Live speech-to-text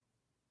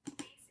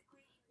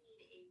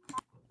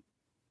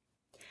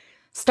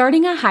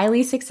Starting a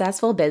highly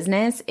successful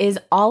business is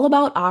all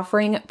about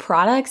offering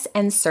products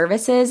and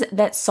services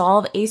that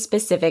solve a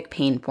specific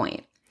pain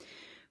point.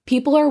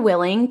 People are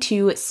willing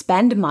to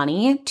spend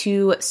money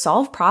to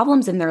solve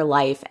problems in their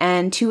life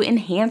and to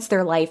enhance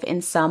their life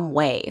in some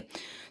way.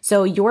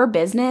 So your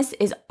business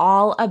is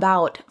all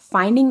about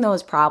finding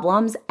those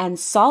problems and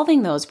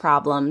solving those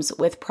problems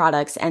with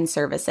products and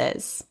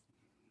services.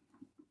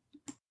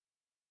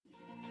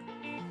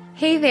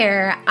 Hey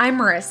there, I'm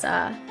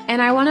Marissa,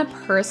 and I want to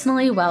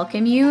personally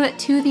welcome you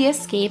to the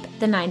Escape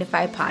the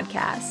 9-to-5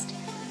 podcast,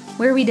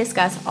 where we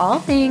discuss all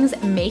things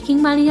making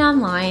money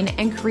online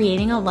and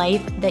creating a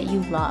life that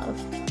you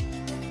love.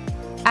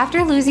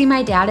 After losing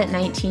my dad at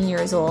 19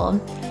 years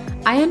old,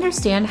 I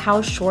understand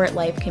how short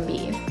life can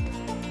be.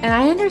 And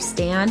I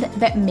understand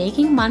that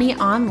making money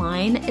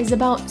online is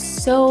about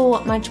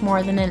so much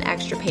more than an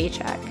extra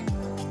paycheck.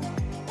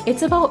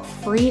 It's about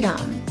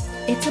freedom.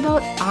 It's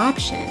about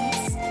options.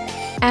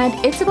 And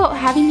it's about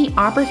having the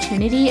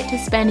opportunity to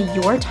spend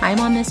your time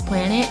on this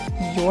planet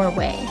your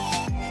way.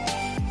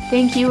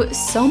 Thank you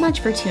so much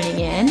for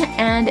tuning in,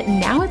 and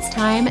now it's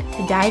time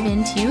to dive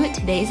into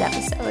today's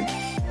episode.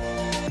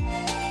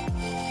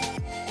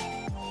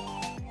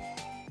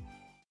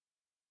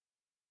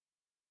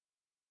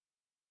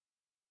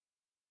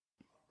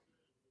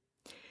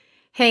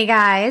 Hey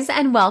guys,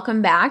 and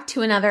welcome back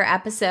to another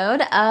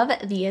episode of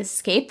the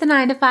Escape the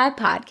 9-to-5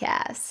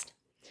 podcast.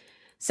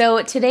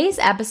 So today's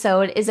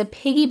episode is a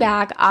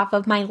piggyback off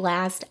of my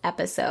last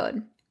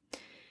episode.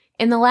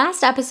 In the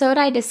last episode,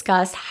 I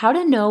discussed how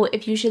to know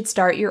if you should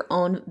start your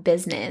own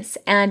business.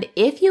 And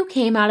if you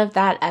came out of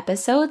that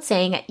episode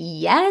saying,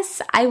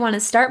 yes, I want to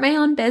start my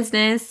own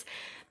business,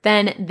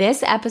 then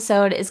this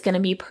episode is going to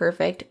be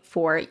perfect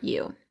for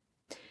you.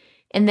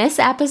 In this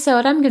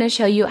episode, I'm going to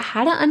show you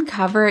how to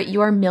uncover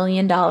your $1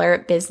 million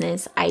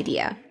business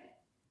idea.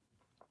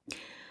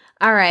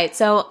 All right,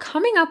 so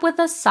coming up with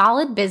a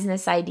solid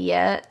business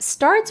idea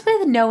starts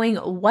with knowing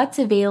what's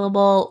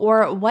available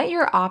or what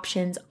your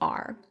options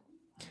are.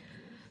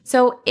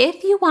 So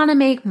if you want to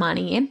make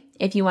money,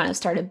 if you want to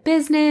start a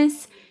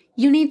business,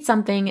 you need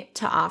something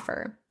to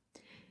offer.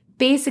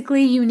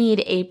 Basically, you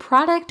need a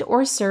product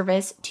or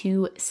service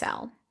to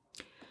sell.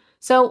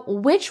 So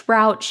which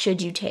route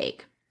should you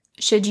take?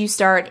 Should you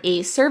start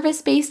a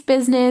service-based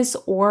business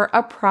or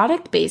a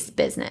product-based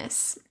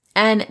business?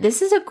 And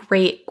this is a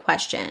great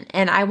question,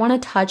 and I want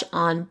to touch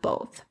on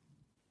both.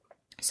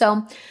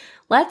 So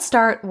let's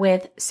start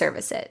with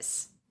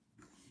services.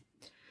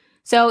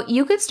 So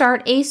you could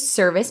start a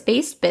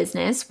service-based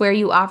business where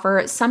you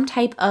offer some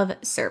type of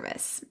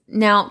service.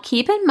 Now,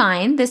 keep in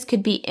mind, this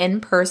could be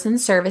in-person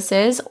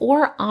services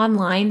or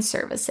online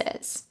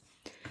services.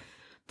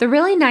 The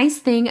really nice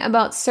thing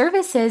about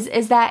services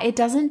is that it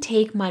doesn't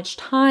take much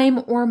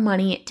time or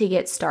money to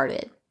get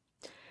started.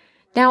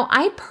 Now,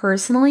 I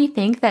personally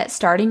think that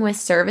starting with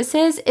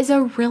services is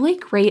a really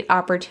great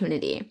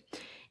opportunity,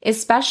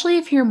 especially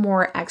if you're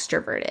more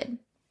extroverted.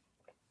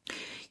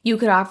 You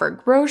could offer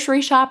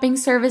grocery shopping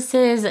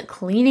services,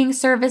 cleaning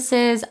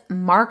services,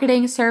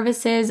 marketing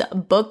services,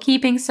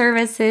 bookkeeping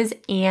services,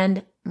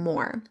 and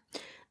more.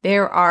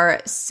 There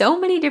are so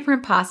many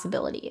different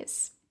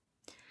possibilities.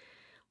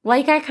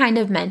 Like I kind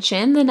of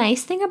mentioned, the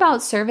nice thing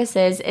about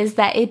services is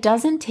that it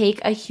doesn't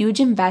take a huge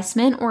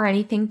investment or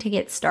anything to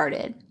get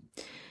started,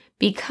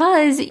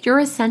 because you're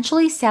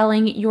essentially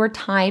selling your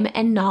time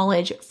and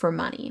knowledge for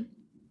money.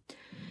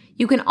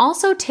 You can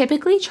also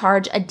typically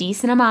charge a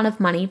decent amount of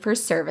money for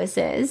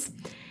services,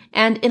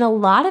 and in a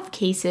lot of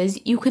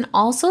cases, you can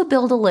also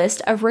build a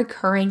list of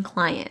recurring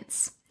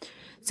clients.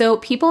 So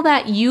people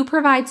that you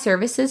provide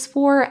services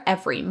for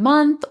every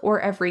month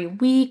or every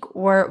week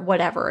or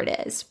whatever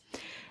it is.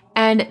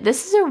 And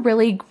this is a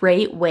really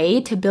great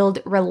way to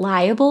build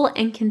reliable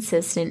and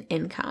consistent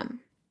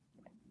income.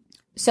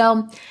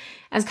 So,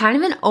 as kind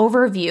of an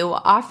overview,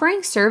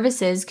 offering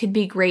services could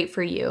be great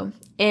for you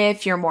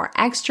if you're more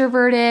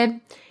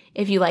extroverted,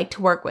 if you like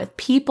to work with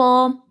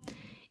people,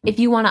 if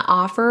you want to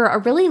offer a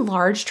really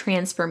large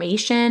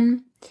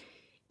transformation,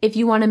 if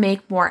you want to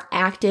make more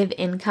active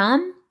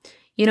income.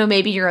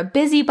 Maybe you're a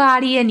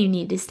busybody and you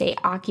need to stay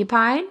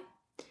occupied.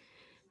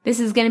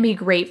 This is going to be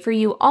great for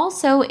you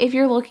also if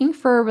you're looking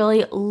for a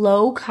really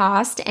low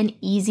cost and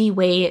easy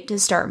way to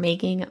start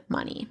making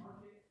money.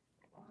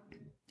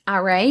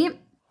 All right.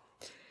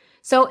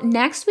 So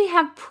next we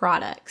have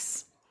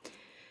products.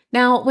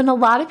 Now, when a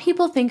lot of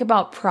people think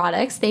about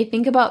products, they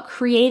think about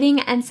creating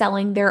and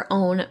selling their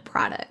own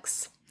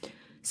products.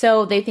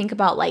 So they think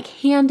about like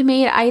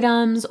handmade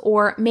items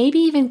or maybe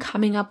even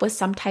coming up with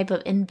some type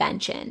of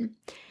invention.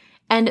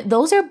 And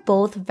those are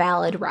both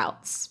valid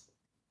routes.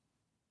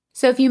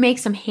 So if you make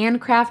some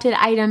handcrafted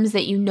items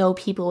that you know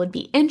people would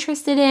be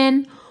interested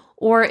in,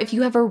 or if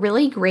you have a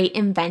really great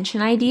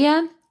invention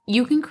idea,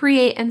 you can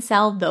create and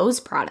sell those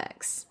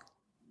products.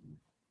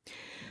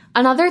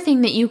 Another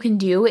thing that you can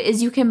do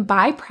is you can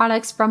buy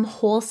products from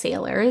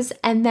wholesalers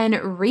and then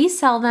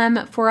resell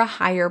them for a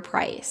higher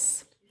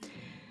price.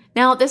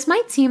 Now, this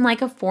might seem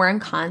like a foreign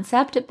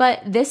concept,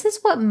 but this is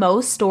what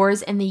most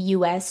stores in the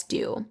US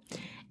do.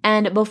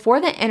 And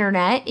before the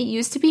internet, it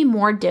used to be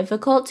more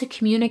difficult to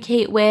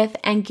communicate with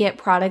and get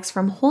products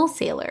from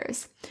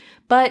wholesalers.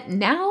 But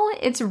now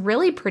it's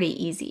really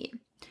pretty easy.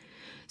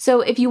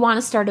 So if you want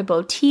to start a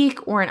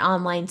boutique or an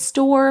online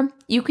store,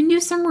 you can do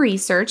some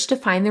research to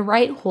find the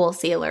right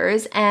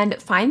wholesalers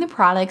and find the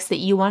products that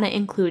you want to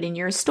include in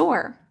your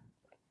store.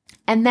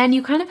 And then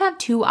you kind of have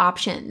two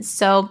options.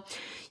 So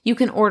you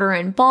can order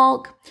in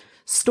bulk,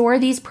 store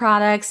these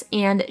products,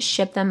 and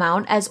ship them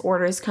out as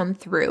orders come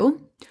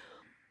through.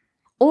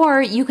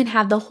 Or you can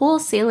have the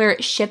wholesaler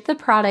ship the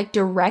product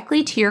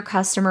directly to your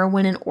customer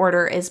when an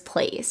order is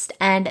placed,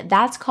 and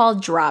that's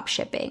called drop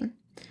shipping.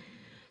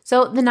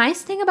 So the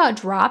nice thing about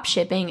drop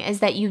shipping is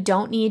that you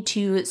don't need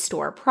to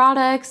store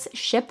products,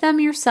 ship them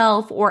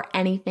yourself, or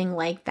anything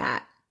like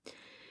that.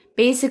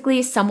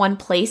 Basically, someone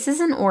places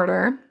an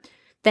order,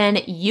 then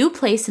you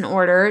place an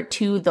order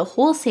to the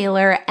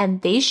wholesaler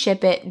and they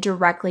ship it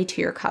directly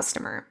to your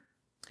customer.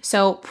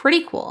 So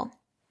pretty cool.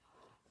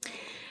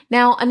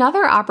 Now,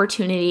 another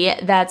opportunity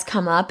that's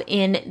come up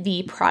in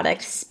the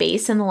product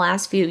space in the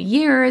last few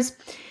years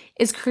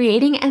is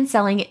creating and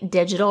selling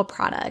digital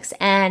products,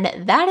 and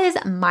that is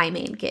my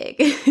main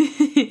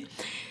gig.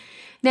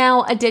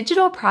 Now, a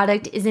digital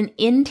product is an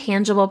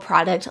intangible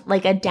product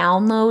like a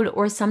download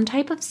or some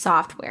type of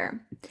software.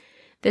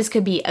 This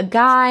could be a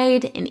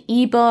guide, an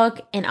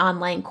ebook, an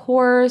online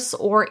course,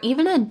 or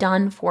even a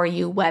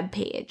done-for-you web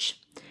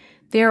page.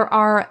 There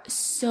are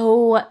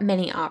so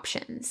many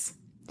options.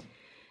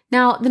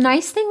 Now, the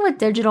nice thing with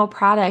digital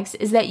products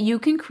is that you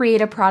can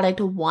create a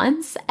product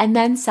once and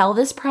then sell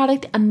this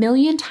product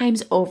 1,000,000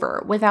 times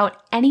over without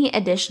any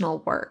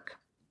additional work.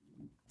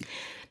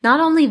 Not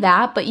only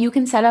that, but you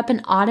can set up an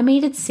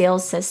automated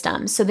sales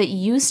system so that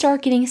you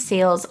start getting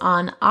sales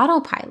on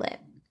autopilot.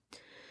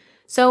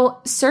 So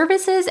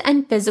services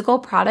and physical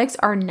products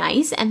are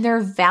nice and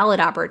they're valid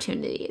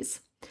opportunities.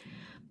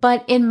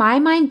 But in my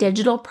mind,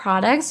 digital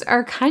products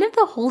are kind of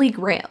the holy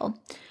grail.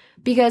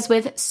 Because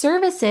with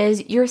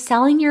services, you're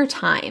selling your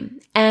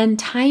time, and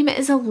time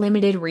is a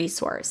limited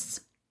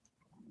resource.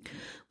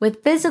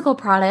 With physical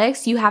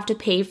products, you have to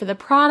pay for the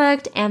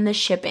product and the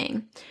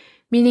shipping,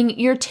 meaning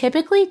you're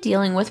typically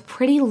dealing with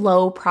pretty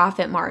low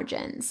profit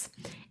margins,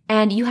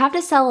 and you have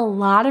to sell a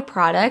lot of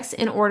products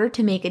in order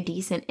to make a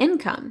decent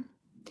income.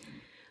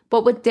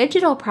 But with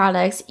digital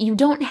products, you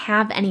don't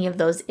have any of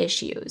those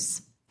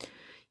issues.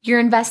 You're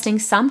investing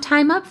some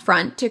time up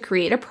front to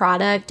create a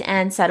product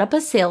and set up a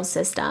sales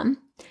system.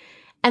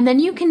 And then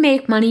you can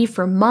make money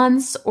for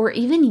months or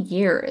even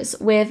years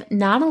with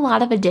not a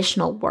lot of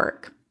additional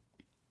work.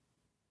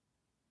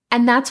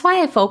 And that's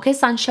why I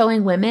focus on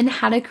showing women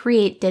how to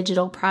create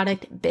digital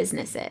product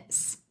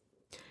businesses.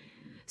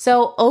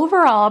 So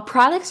overall,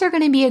 products are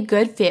going to be a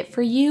good fit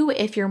for you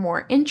if you're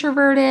more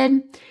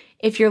introverted,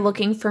 if you're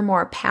looking for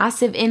more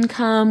passive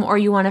income, or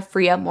you want to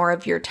free up more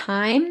of your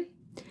time.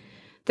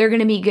 They're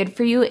going to be good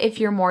for you if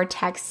you're more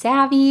tech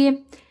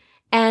savvy.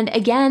 And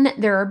again,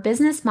 there are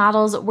business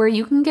models where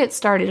you can get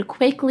started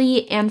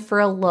quickly and for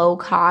a low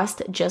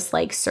cost, just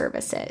like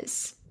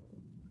services.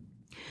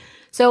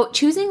 So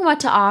choosing what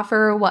to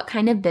offer, what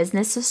kind of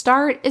business to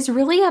start is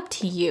really up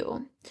to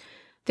you.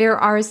 There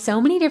are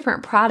so many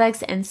different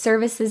products and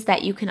services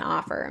that you can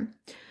offer.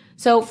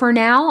 So for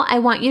now, I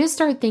want you to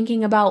start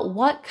thinking about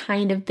what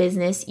kind of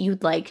business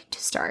you'd like to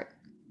start.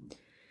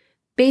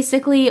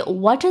 Basically,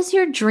 what does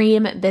your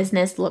dream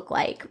business look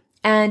like?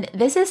 And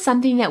this is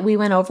something that we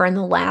went over in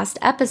the last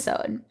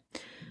episode.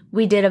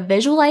 We did a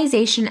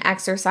visualization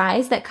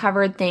exercise that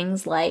covered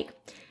things like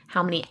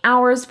how many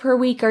hours per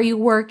week are you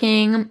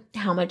working?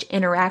 How much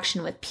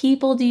interaction with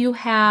people do you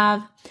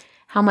have?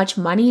 How much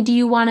money do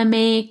you want to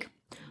make?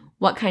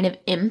 What kind of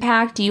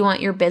impact do you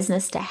want your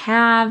business to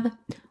have?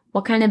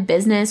 What kind of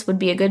business would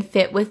be a good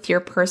fit with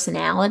your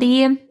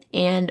personality?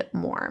 And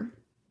more.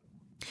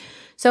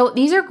 So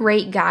these are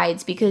great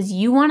guides because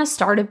you want to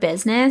start a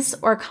business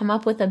or come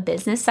up with a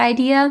business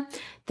idea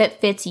that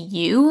fits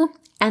you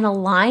and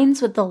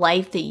aligns with the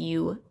life that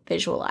you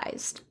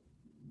visualized.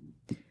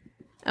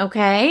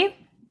 Okay?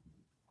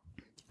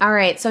 All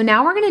right, so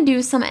now we're going to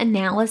do some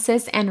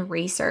analysis and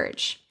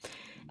research.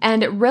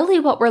 And really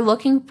what we're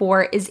looking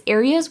for is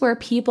areas where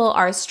people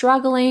are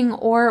struggling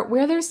or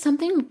where there's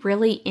something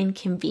really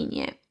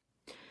inconvenient.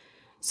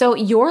 So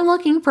you're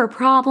looking for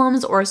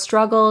problems or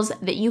struggles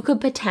that you could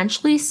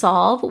potentially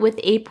solve with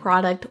a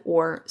product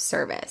or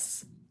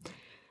service.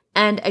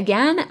 And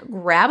again,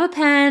 grab a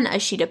pen, a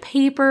sheet of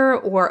paper,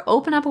 or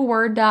open up a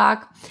Word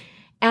doc.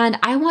 And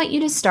I want you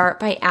to start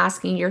by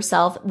asking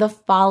yourself the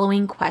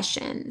following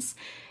questions.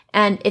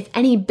 And if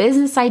any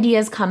business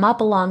ideas come up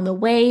along the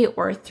way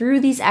or through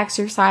these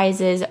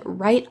exercises,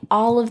 write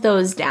all of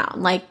those down.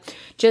 Like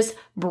just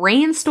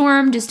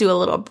brainstorm, just do a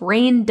little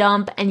brain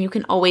dump, and you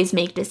can always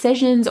make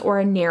decisions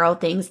or narrow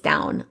things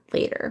down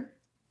later.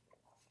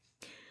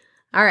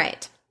 All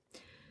right.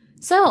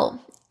 So,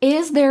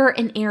 is there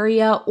an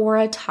area or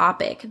a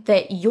topic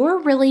that you're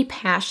really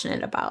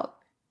passionate about?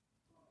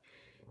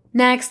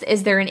 Next,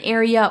 is there an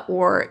area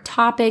or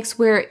topics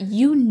where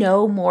you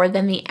know more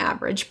than the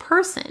average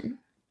person?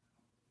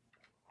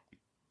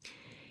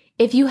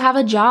 If you have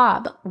a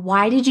job,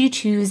 why did you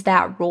choose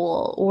that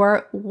role?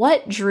 Or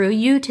what drew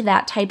you to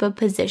that type of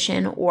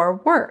position or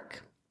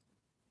work?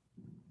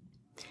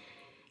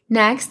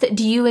 Next,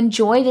 do you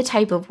enjoy the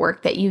type of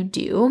work that you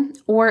do?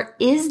 Or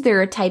is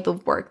there a type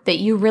of work that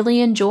you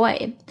really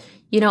enjoy?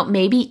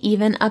 Maybe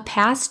even a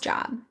past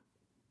job.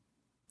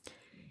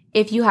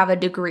 If you have a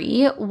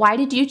degree, why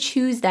did you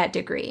choose that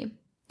degree?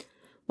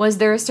 Was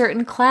there a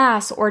certain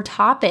class or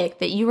topic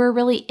that you were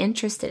really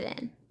interested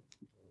in?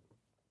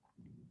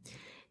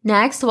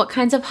 Next, what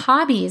kinds of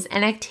hobbies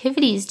and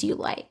activities do you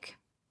like?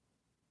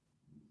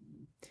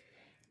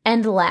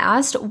 And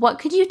last, what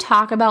could you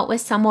talk about with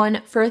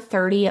someone for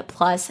 30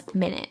 plus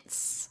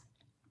minutes?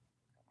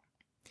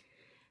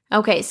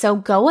 Okay, so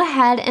go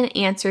ahead and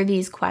answer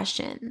these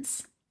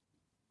questions.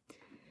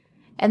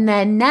 And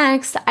then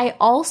next, I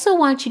also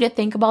want you to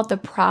think about the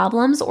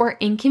problems or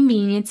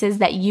inconveniences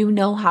that you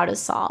know how to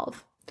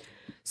solve.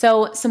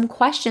 So some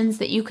questions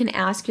that you can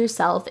ask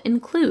yourself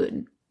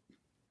include: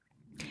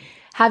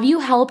 have you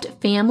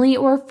helped family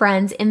or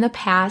friends in the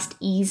past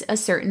ease a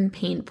certain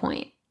pain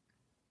point?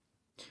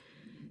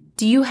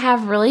 Do you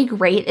have really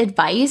great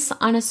advice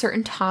on a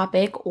certain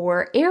topic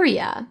or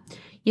area?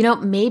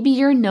 Maybe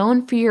you're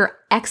known for your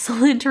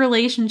excellent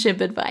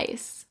relationship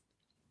advice.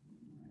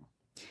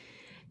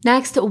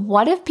 Next,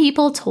 what have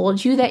people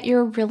told you that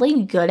you're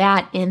really good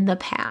at in the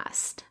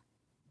past?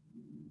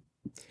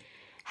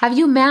 Have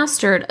you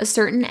mastered a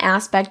certain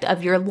aspect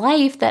of your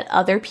life that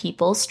other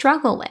people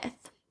struggle with?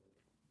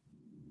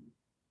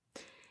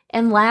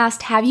 And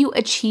last, have you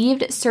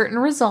achieved certain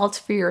results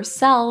for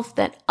yourself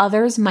that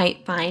others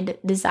might find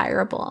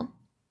desirable?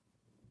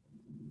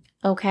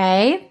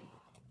 Okay.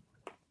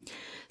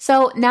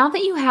 So now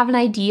that you have an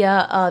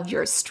idea of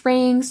your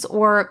strengths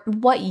or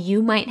what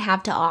you might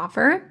have to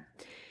offer,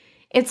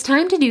 it's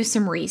time to do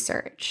some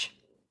research.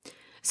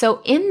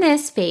 So in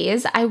this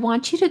phase, I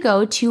want you to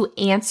go to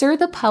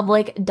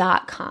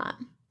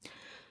answerthepublic.com.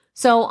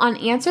 So on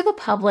Answer the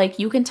Public,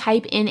 you can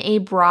type in a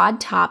broad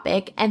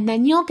topic, and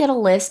then you'll get a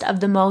list of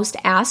the most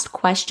asked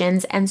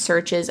questions and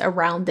searches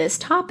around this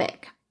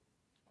topic.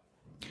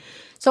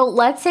 So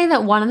let's say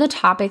that one of the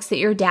topics that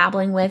you're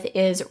dabbling with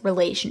is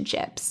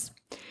relationships.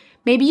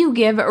 Maybe you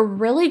give a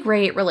really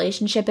great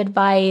relationship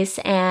advice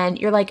and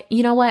you're like,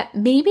 you know what,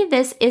 maybe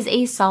this is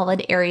a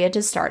solid area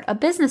to start a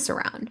business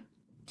around.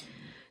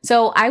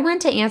 So I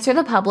went to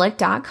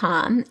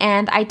answerthepublic.com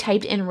and I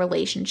typed in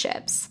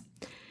relationships.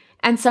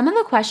 And some of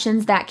the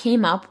questions that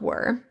came up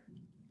were: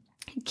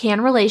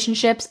 can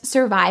relationships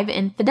survive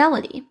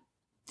infidelity?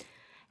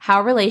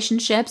 How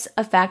relationships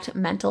affect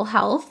mental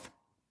health?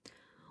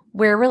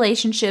 Where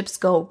relationships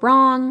go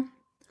wrong?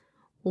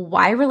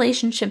 Why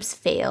relationships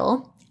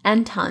fail?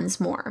 And tons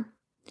more.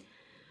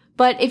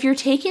 But if you're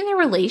taking the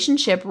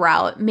relationship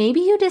route, maybe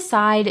you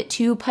decide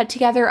to put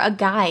together a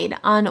guide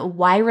on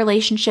why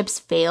relationships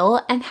fail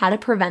and how to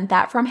prevent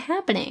that from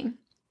happening.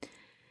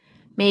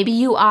 Maybe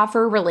you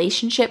offer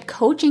relationship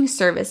coaching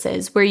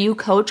services where you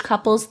coach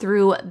couples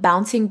through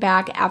bouncing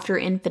back after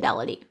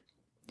infidelity.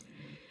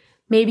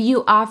 Maybe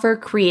you offer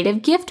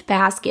creative gift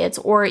baskets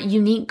or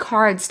unique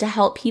cards to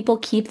help people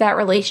keep that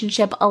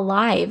relationship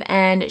alive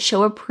and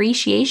show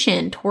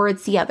appreciation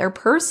towards the other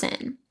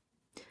person.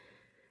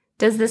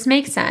 Does this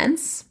make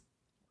sense?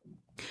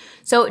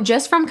 So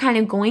just from kind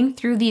of going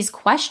through these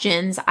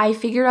questions, I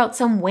figured out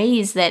some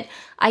ways that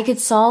I could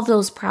solve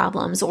those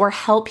problems or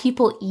help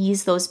people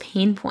ease those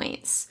pain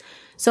points.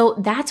 So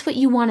that's what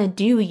you want to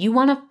do. You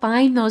want to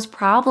find those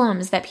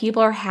problems that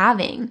people are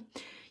having.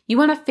 You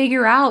want to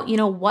figure out,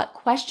 what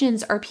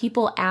questions are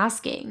people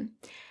asking?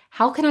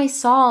 How can I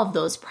solve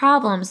those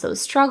problems, those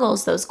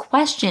struggles, those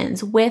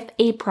questions with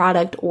a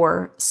product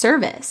or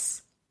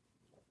service?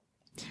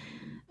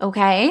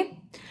 Okay?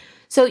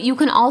 So you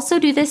can also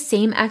do this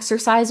same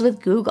exercise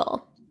with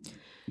Google.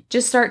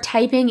 Just start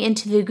typing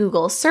into the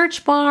Google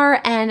search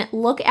bar and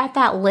look at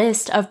that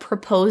list of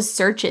proposed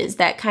searches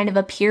that kind of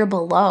appear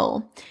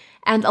below.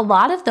 And a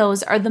lot of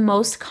those are the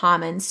most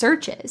common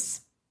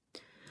searches.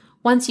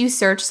 Once you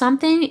search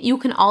something, you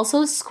can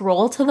also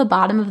scroll to the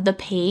bottom of the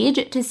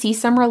page to see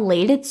some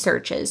related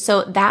searches.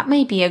 So that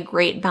might be a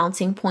great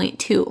bouncing point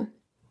too.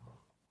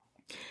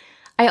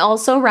 I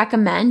also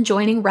recommend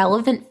joining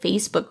relevant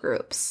Facebook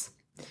groups.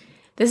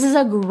 This is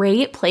a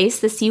great place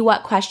to see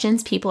what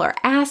questions people are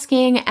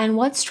asking and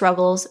what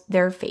struggles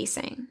they're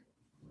facing.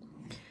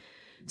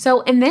 So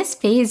in this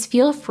phase,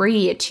 feel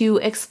free to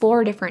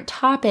explore different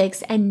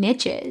topics and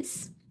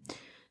niches.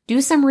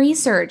 Do some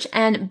research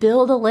and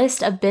build a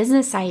list of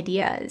business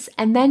ideas,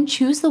 and then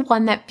choose the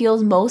one that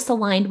feels most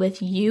aligned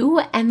with you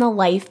and the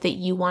life that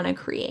you want to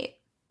create.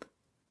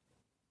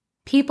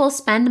 People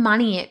spend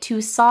money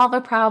to solve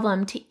a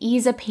problem, to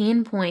ease a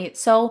pain point.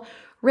 So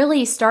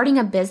really, starting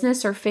a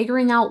business or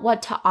figuring out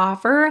what to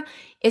offer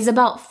is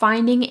about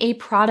finding a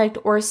product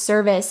or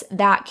service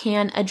that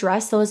can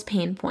address those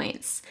pain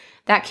points,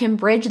 that can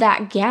bridge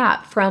that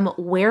gap from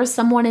where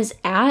someone is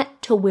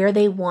at to where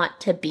they want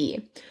to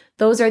be.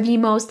 Those are the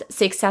most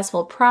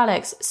successful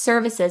products,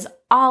 services,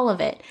 all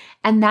of it.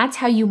 And that's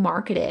how you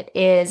market it,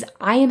 is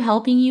I am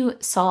helping you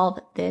solve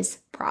this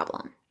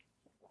problem.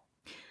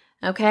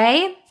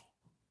 Okay?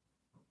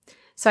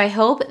 So I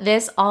hope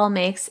this all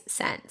makes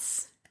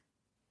sense.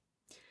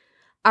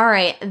 All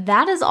right,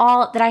 that is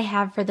all that I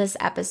have for this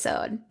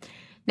episode.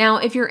 Now,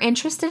 if you're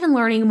interested in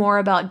learning more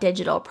about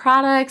digital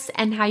products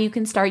and how you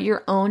can start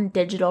your own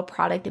digital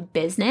product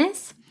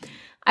business,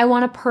 I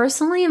want to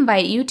personally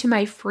invite you to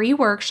my free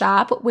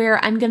workshop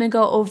where I'm going to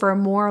go over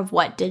more of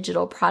what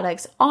digital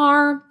products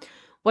are,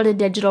 what a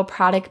digital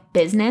product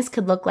business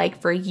could look like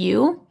for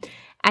you,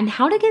 and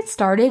how to get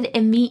started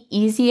in the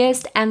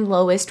easiest and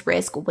lowest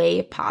risk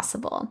way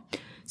possible.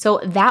 So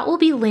that will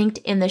be linked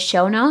in the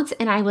show notes,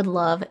 and I would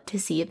love to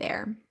see you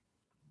there.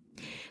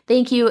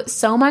 Thank you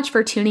so much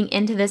for tuning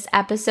into this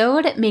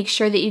episode. Make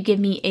sure that you give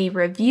me a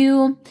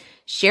review,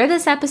 share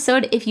this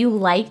episode if you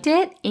liked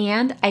it,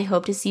 and I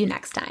hope to see you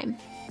next time.